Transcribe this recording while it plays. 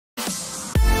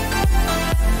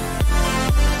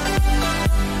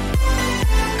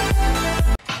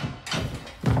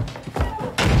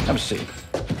see.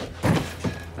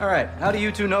 All right, how do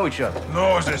you two know each other?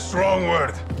 No is a strong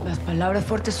word. Las palabras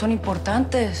fuertes son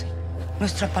importantes.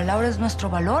 Nuestra palabra es nuestro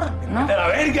valor, ¿no? ¡De la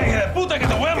verga, hija de puta, que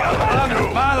te voy a matar!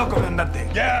 Calmado, comandante.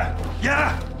 ¡Ya!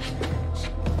 ¡Ya!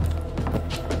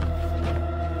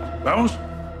 ¿Vamos?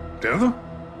 ¿Cerdo?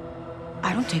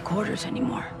 I don't take orders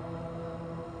anymore.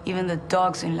 Even the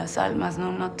dogs in Las Almas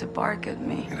know not to bark at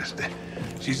me.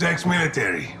 She's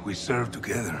ex-military. We served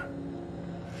together.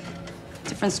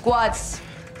 Different squads,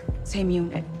 same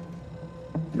unit.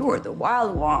 You were the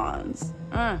wild ones.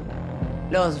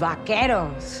 Los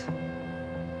vaqueros.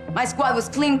 My squad was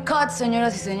clean cut,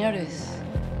 señoras y señores.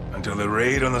 Until the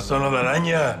raid on the Son of la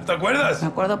Araña. ¿Te acuerdas? Me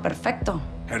acuerdo perfecto.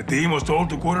 Her team was told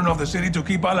to cordon off the city to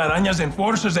keep all Araña's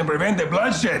enforcers and prevent the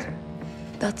bloodshed.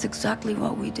 That's exactly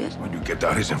what we did. Well, you kept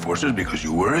out his enforcers because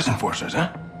you were his enforcers,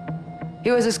 huh?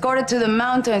 He was escorted to the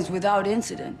mountains without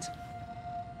incident.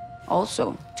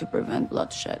 Also, to prevent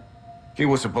bloodshed. He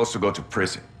was supposed to go to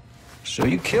prison. So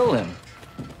you killed him,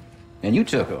 and you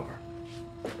took over.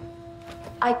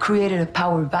 I created a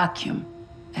power vacuum,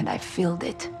 and I filled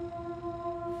it.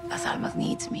 Las Almas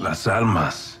needs me. Las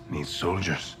Almas needs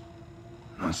soldiers,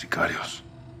 not sicarios.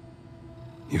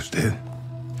 Y usted?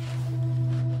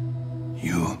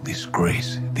 You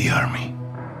disgrace the army.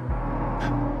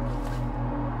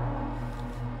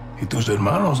 Y tus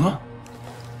hermanos, ¿no?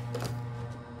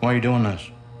 Why are you doing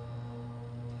this?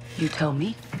 You tell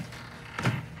me.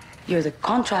 You're the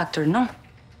contractor, no?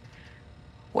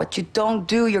 What you don't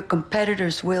do, your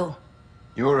competitors will.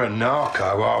 You're a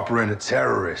narco operating a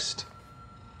terrorist.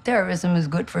 Terrorism is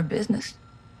good for business.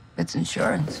 It's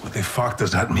insurance. What the fuck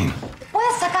does that mean?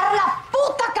 ¡Puedes sacar la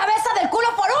puta cabeza del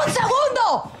culo por un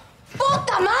segundo!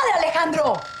 ¡Puta madre,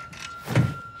 Alejandro!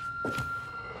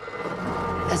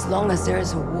 As long as there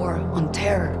is a war on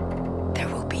terror, there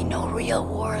will be no real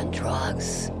war on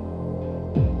drugs.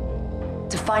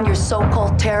 To find your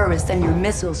so-called terrorists and your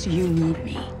missiles, you need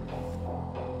me.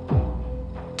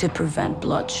 To prevent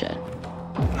bloodshed.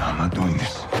 No, I'm not doing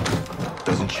this.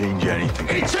 Doesn't change anything.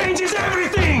 It changes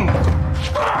everything!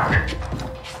 Fuck!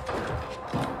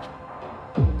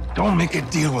 Don't make a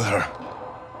deal with her.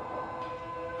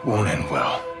 Won't end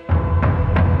well.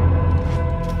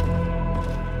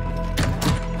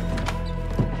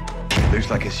 Looks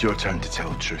like it's your turn to tell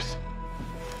the truth.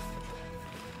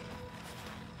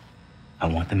 I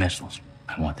want the missiles,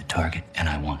 I want the target, and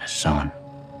I want Hassan.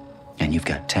 And you've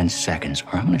got 10 seconds,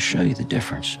 or I'm gonna show you the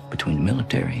difference between the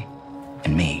military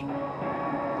and me.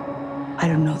 I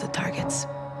don't know the targets.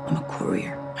 I'm a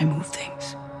courier. I move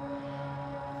things.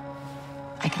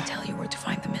 I can tell you where to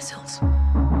find the missiles.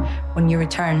 When you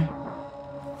return,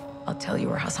 I'll tell you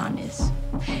where Hassan is.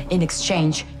 In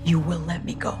exchange, you will let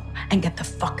me go and get the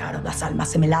fuck out of Las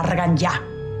Almas. Se me largan ya.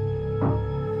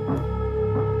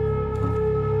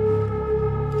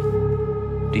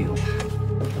 Deal.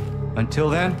 Until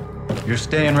then, you're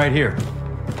staying right here.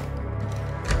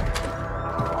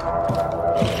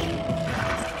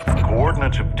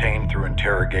 Coordinates obtained through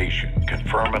interrogation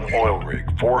confirm an oil rig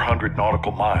 400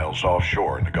 nautical miles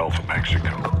offshore in the Gulf of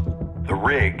Mexico. The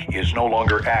rig is no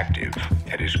longer active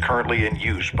and is currently in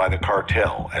use by the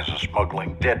cartel as a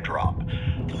smuggling dead drop.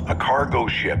 A cargo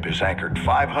ship is anchored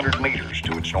 500 meters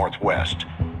to its northwest.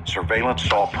 Surveillance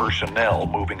saw personnel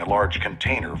moving a large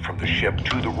container from the ship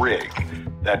to the rig.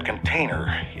 That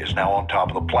container is now on top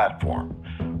of the platform.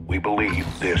 We believe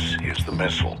this is the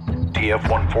missile.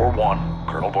 TF-141,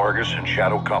 Colonel Vargas and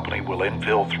Shadow Company will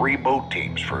infill 3 boat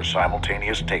teams for a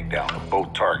simultaneous takedown of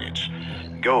both targets.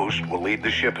 Ghost will lead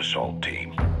the ship assault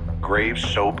team. Graves,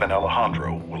 Soap, and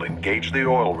Alejandro will engage the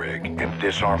oil rig and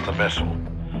disarm the missile.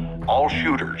 All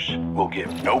shooters will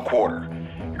get no quarter.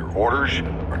 Your orders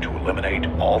are to eliminate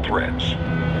all threats.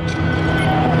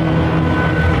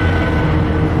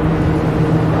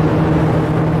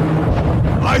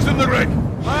 Eyes on the rig!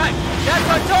 All right, that's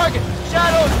our target.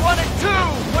 Shadows 1 and 2.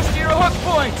 Push to your hook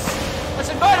points. Let's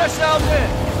invite ourselves in.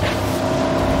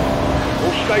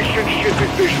 All stations, ship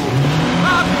is visual.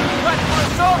 Copy. Ready for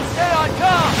assault. Stay on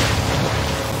comm.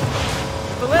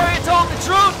 If Valeria told the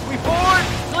truth, we board,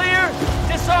 clear,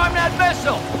 disarm that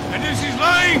vessel. And this is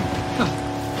lying!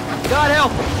 God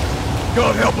help us.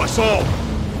 God help us all!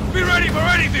 Be ready for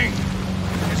anything!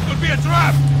 This could be a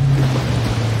trap!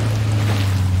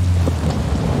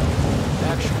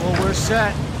 Actual, we're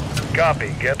set.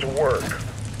 Copy, get to work.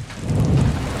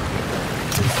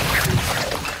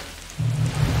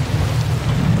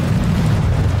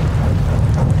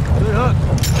 Good hook.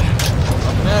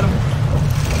 Up at him.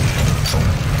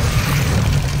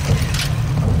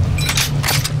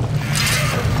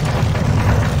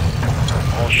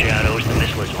 All Shadows, the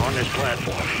missile is on this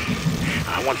platform.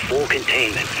 I want full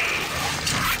containment.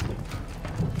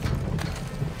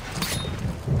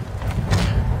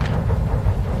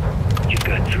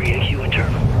 3AQ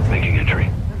internal. Making entry.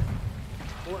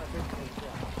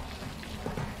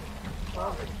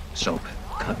 Soap,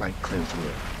 cut right clear through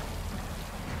it.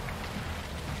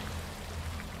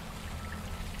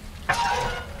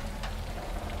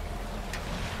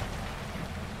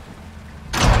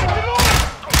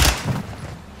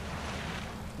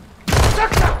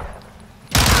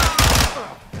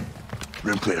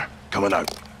 Room clear. Coming out.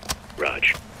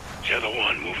 Raj. Shadow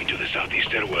 1 moving to the southeast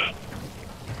stairwell.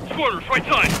 Squatters, right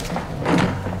side!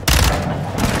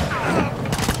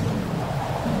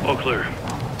 All clear.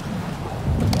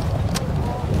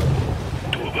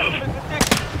 2 above.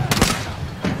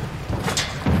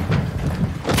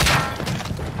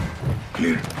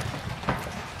 Clear.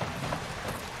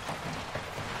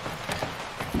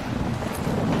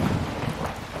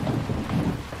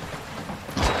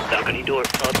 Balcony door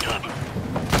up top.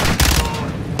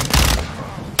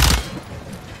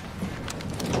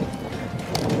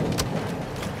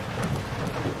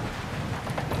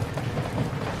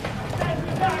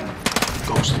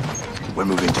 Ghost, we're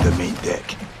moving to the main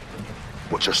deck.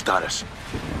 What's your status?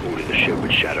 Boarding the ship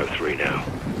with Shadow 3 now.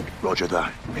 Roger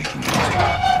that. Making easy.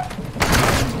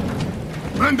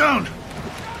 Man down!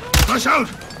 Flash out!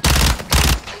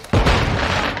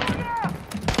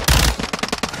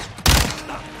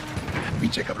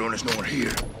 Pinche cabrones, no one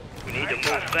here. We need to move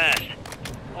fast.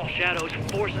 All shadows,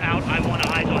 force out. I want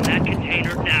eyes on that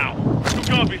container now. 2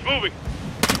 copies, moving!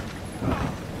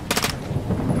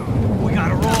 We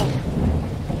gotta roll.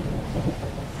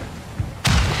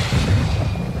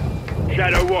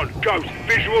 Shadow 1, Ghost.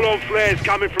 Visual on flares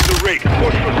coming from the rig.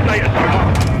 What's your status,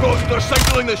 over? Ghost, they're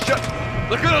signaling the ship.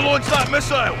 They're gonna launch that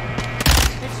missile.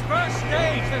 It's first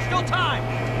stage. There's still time.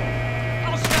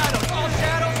 All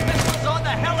shadows, missiles on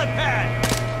the helipad.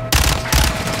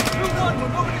 2-1, we're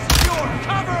moving to secure.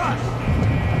 Cover us.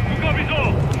 2 copies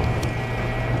all.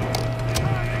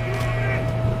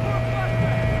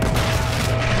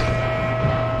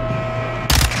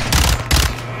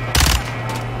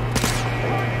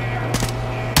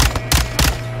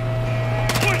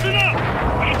 Poison up!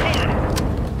 I'll cover.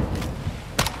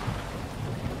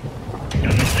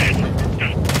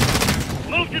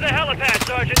 Move to the helipad,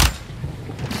 Sergeant.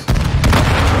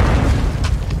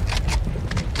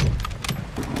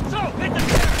 So, hit the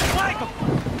stairs. Flank them.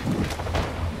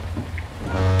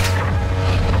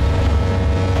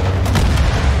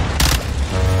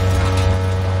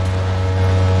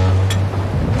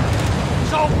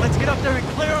 So, let's get up there and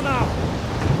clear them out.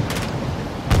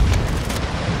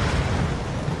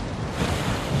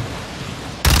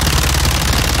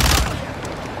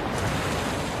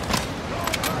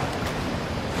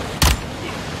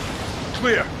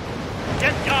 Clear.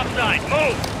 Get topside.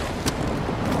 Move.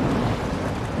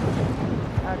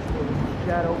 Actually, this is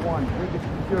Shadow 1. Rig is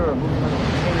secure. Moving on the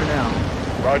container now.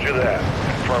 Roger that.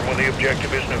 Confirm when the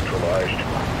objective is neutralized.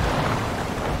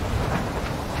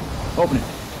 Open it.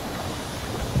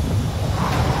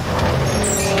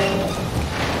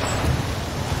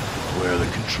 Where are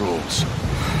the controls?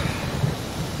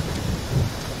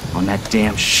 On that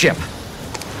damn ship.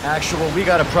 Actual, we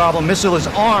got a problem. Missile is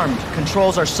armed.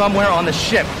 Controls are somewhere on the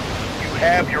ship. You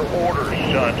have your orders,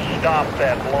 son. Stop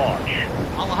that launch.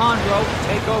 Alejandro,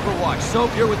 take overwatch. Soap,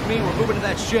 you're with me. We're moving to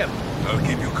that ship. I'll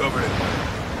keep you covered.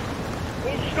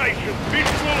 All stations,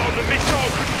 visual on the missile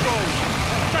controls.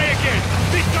 I'll say again,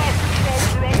 missile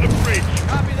controls are on the bridge.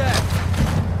 Copy that.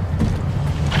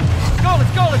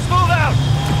 Let's go, let's move out!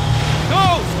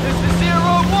 Ghost, this is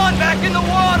 0-1 back in the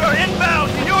water,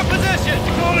 inbound, in your position!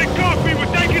 Solid copy,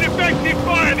 we're taking effective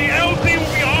fire, the LZ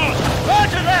will be hot!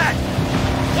 Roger that!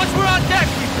 Once we're on deck,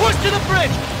 we push to the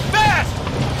bridge, fast!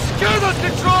 Secure those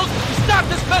controls to stop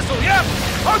this vessel, yep!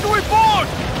 How do we board?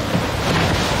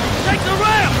 Take the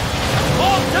ramp!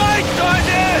 Hold tight,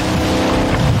 Sergeant!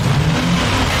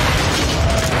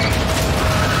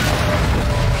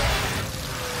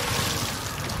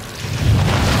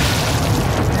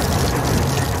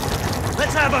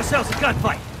 Let's have ourselves a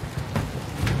gunfight!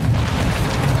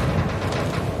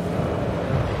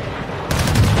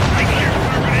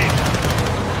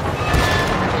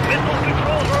 Missile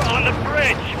controls are on the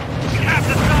bridge. We have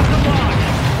to stop the launch.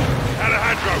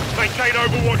 Alejandro, maintain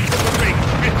overwatch from the rig.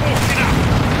 Reinforcing up.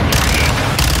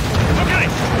 Okay,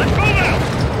 let's move out!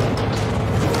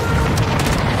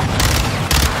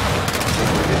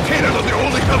 Containers are the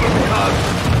only cover we have.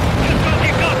 Just don't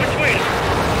get caught between us.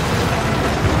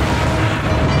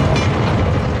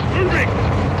 Moving!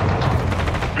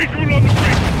 Visual on the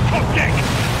bridge. Top deck.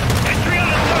 Entry on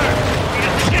the third. We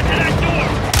have to get to that door.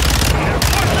 They're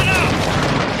forcing out.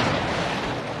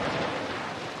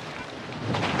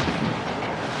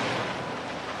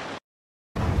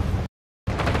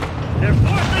 They're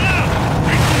forcing out!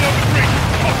 Visual on the bridge!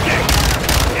 Okay!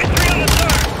 Entry on the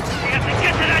third! We have to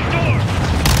get to that door!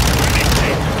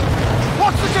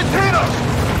 What's the container?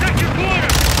 Check your corner!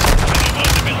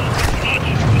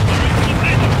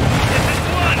 This is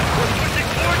one! We're pushing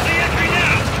towards the entry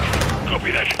now! Copy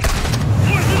that.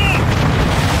 Force it up!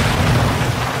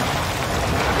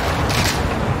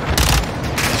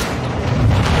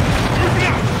 Moving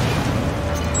out!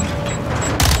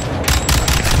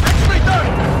 Actually done!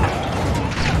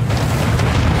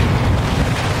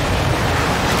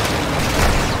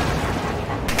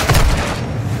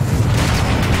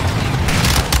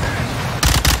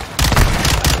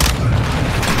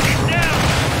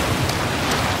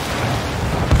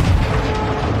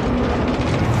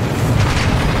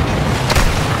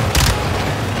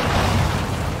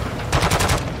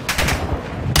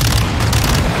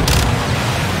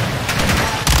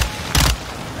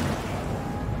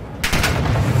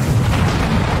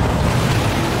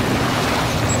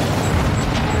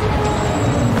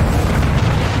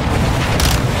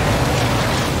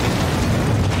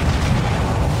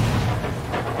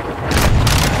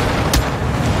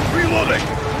 Reloading!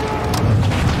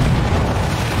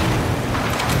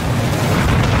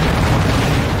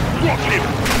 Drop him!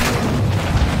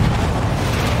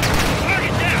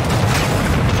 Target down!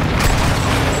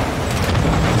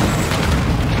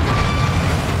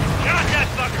 Got that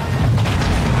fucker!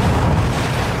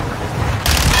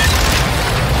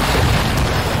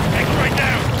 X-ray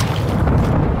down!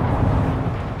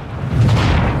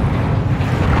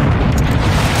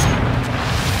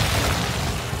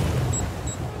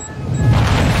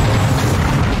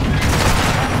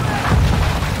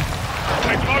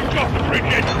 They closed off the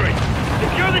bridge entry!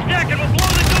 Secure the deck and we'll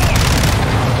blow the door!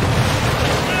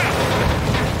 Now!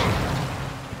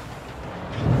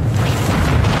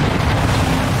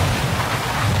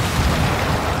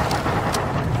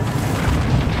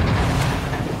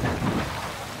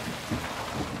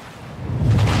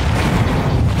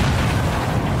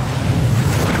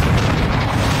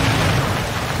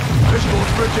 Visual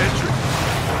bridge entry!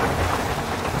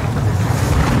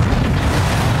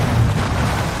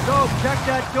 So, check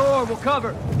that door. We'll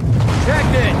cover.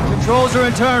 Checked it. Controls are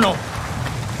internal.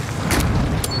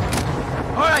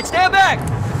 All right, stand back.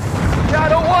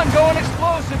 Shadow 1 going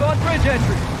explosive on bridge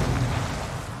entry.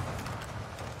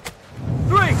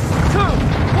 3, 2,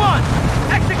 1,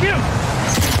 execute!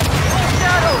 All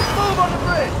shadows, move on the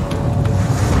bridge!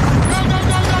 Go, go,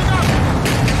 go, go, go!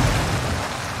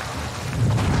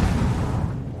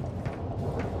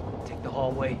 Take the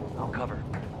hallway, I'll cover.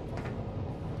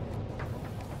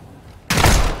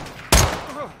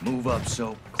 Move up,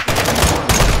 Soap.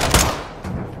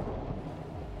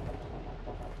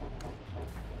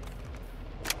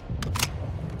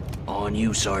 On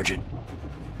you, Sergeant.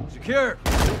 Secure.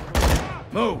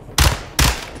 Move.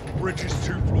 Bridge is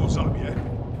 2 floors up, yeah?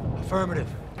 Affirmative.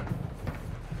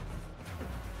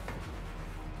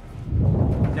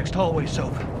 Next hallway,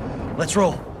 Soap. Let's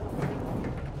roll.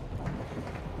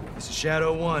 This is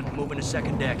Shadow 1, moving to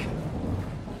second deck.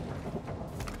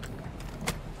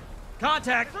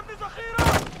 Contact!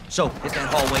 Soap, hit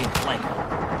that hallway and flank.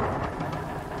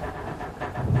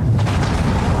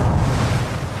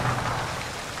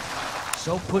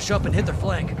 Soap, push up and hit their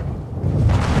flank.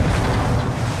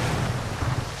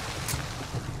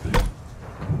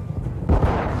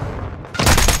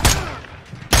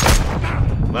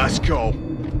 Let's go.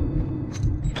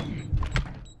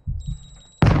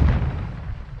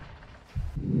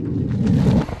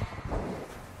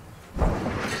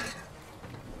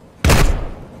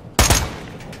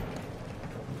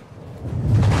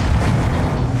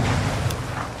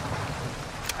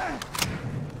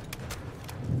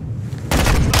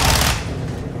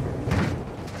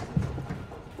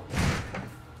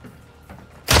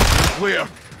 Clear.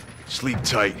 Sleep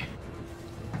tight.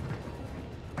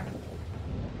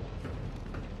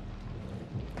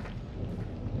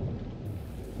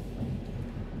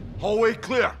 Hallway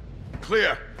clear.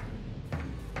 Clear.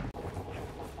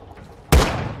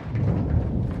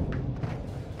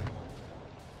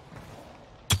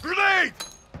 Grenade!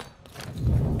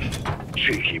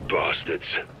 Cheeky bastards.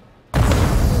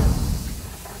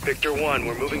 Victor 1,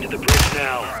 we're moving to the bridge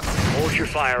now. Hold your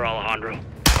fire, Alejandro.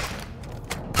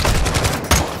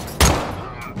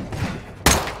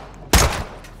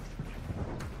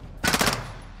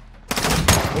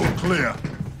 All clear.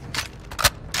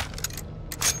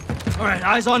 All right,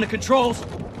 eyes on the controls.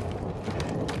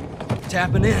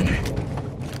 Tapping in.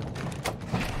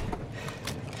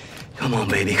 Come on,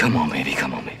 baby, come on, baby,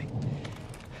 come on, baby.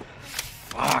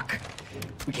 Fuck.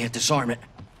 We can't disarm it.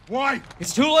 Why?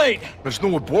 It's too late. There's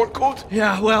no abort code?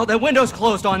 Yeah, well, that window's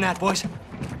closed on that, boys.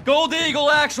 Gold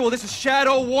Eagle Actual, this is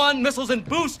Shadow 1, missiles in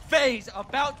boost phase,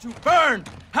 about to burn.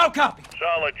 How copy?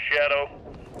 Solid, Shadow.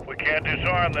 If we can't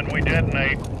disarm, then we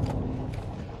detonate.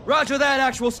 Roger that,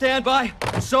 Actual, standby.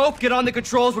 Soap, get on the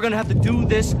controls. We're gonna have to do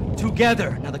this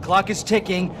together. Now, the clock is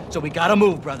ticking, so we gotta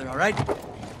move, brother, all right?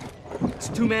 It's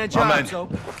a two-man job,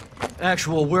 Soap.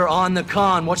 Actual, we're on the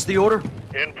con. What's the order?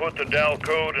 Input the DAL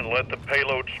code and let the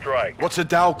payload strike. What's the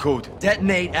DAL code?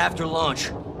 Detonate after launch.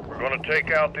 We're gonna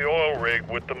take out the oil rig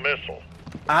with the missile.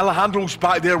 Alejandro's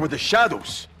back there with the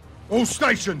shadows. All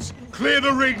stations, clear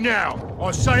the rig now.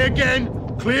 I say again,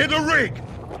 clear the rig.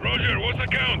 Roger, what's the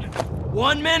count?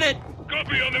 1 minute.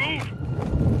 Copy, on the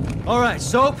move. All right,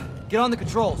 Soap, get on the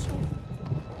controls.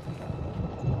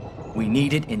 We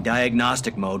need it in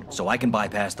diagnostic mode so I can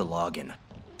bypass the login.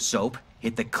 Soap,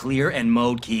 hit the clear and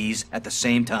mode keys at the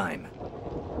same time.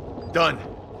 Done.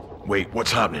 Wait,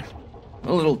 what's happening?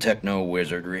 A little techno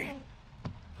wizardry.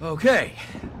 Okay.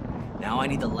 Now I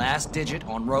need the last digit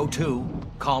on row 2,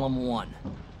 column 1.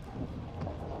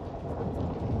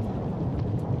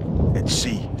 It's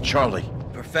C, Charlie.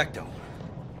 Perfecto.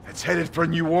 It's headed for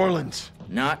New Orleans.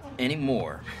 Not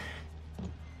anymore.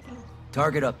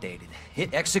 Target updated.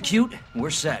 Hit execute, we're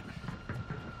set.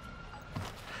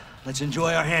 Let's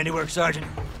enjoy our handiwork, Sergeant.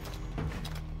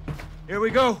 Here we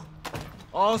go.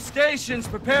 All stations,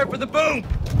 prepare for the boom!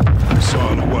 It's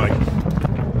on the way.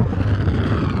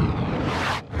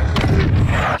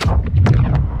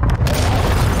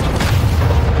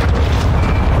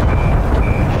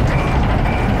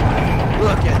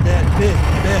 Look at that big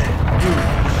bed.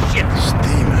 Shit!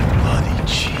 Steaming, bloody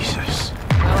Jesus.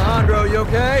 Alejandro, you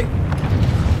okay?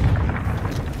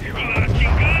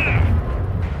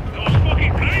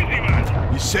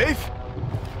 You safe?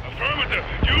 Affirmative.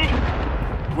 You?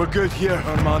 We're good here,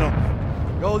 hermano.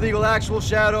 Gold Eagle Actual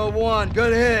Shadow 1.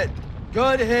 Good hit.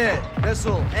 Good hit.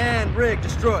 Missile and rig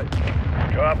destroyed.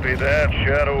 Copy that,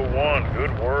 Shadow 1.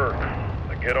 Good work.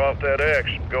 Now get off that X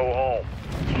and go home.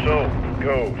 So,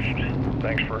 Ghost,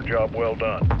 thanks for a job well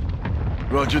done.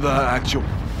 Roger that, Actual.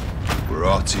 We're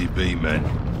RTB, men.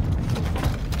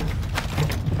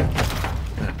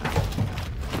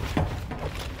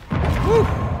 Woo!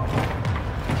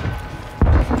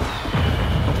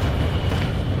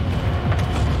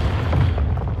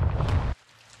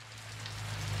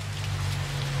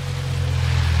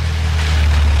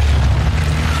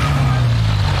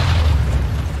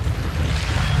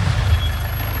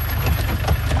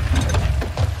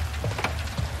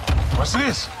 What's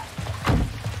this?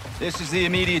 This is the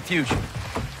immediate future.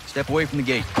 Step away from the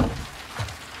gate.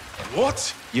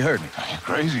 What? You heard me. You're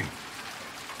crazy.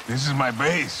 This is my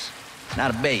base.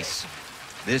 Not a base.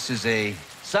 This is a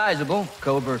sizable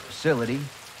covert facility,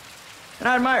 and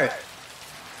I admire it.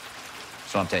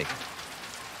 So I'm taking.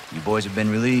 You boys have been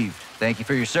relieved. Thank you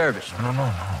for your service. No.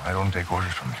 I don't take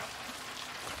orders from you.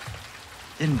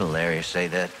 Didn't Valeria say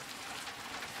that?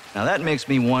 Now that makes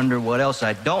me wonder what else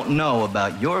I don't know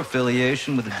about your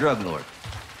affiliation with the drug lord.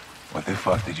 What the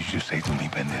fuck did you just say to me,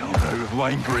 pendejo?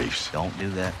 Line briefs. Don't do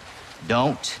that.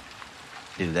 Don't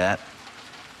do that.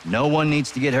 No one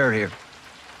needs to get hurt here.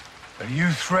 Are you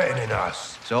threatening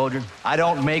us? Soldier, I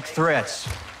don't make threats.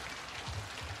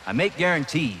 I make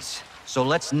guarantees. So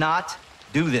let's not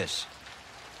do this.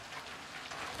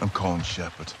 I'm calling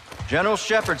Shepard. General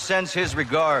Shepard sends his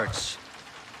regards.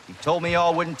 He told me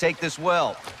y'all wouldn't take this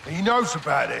well. He knows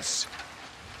about this.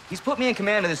 He's put me in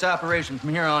command of this operation from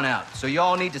here on out. So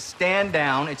y'all need to stand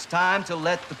down. It's time to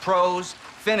let the pros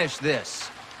finish this.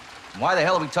 Why the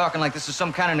hell are we talking like this is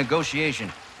some kind of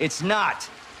negotiation? It's not.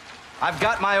 I've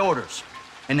got my orders.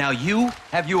 And now you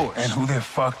have yours. And who the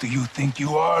fuck do you think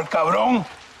you are, cabrón?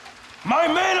 My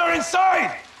men are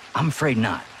inside! I'm afraid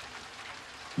not.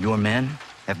 Your men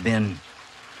have been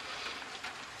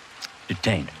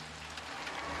detained.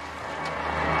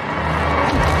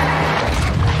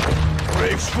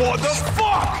 Graves, what the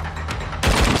fuck?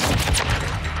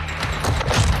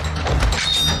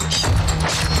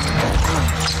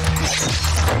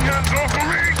 Hands off of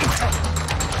me!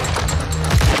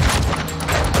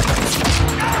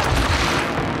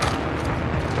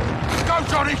 Go,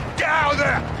 Johnny! Get out of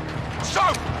there! So,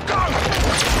 go!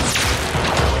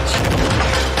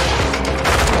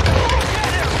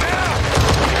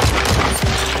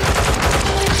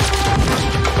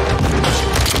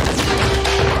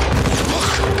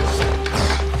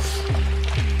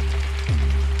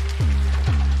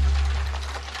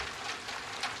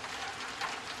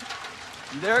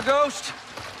 You there, Ghost?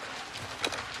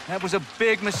 That was a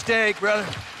big mistake, brother.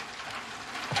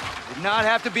 Did not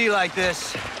have to be like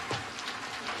this.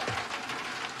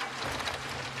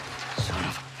 Son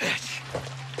of a bitch.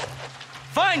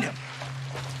 Find him!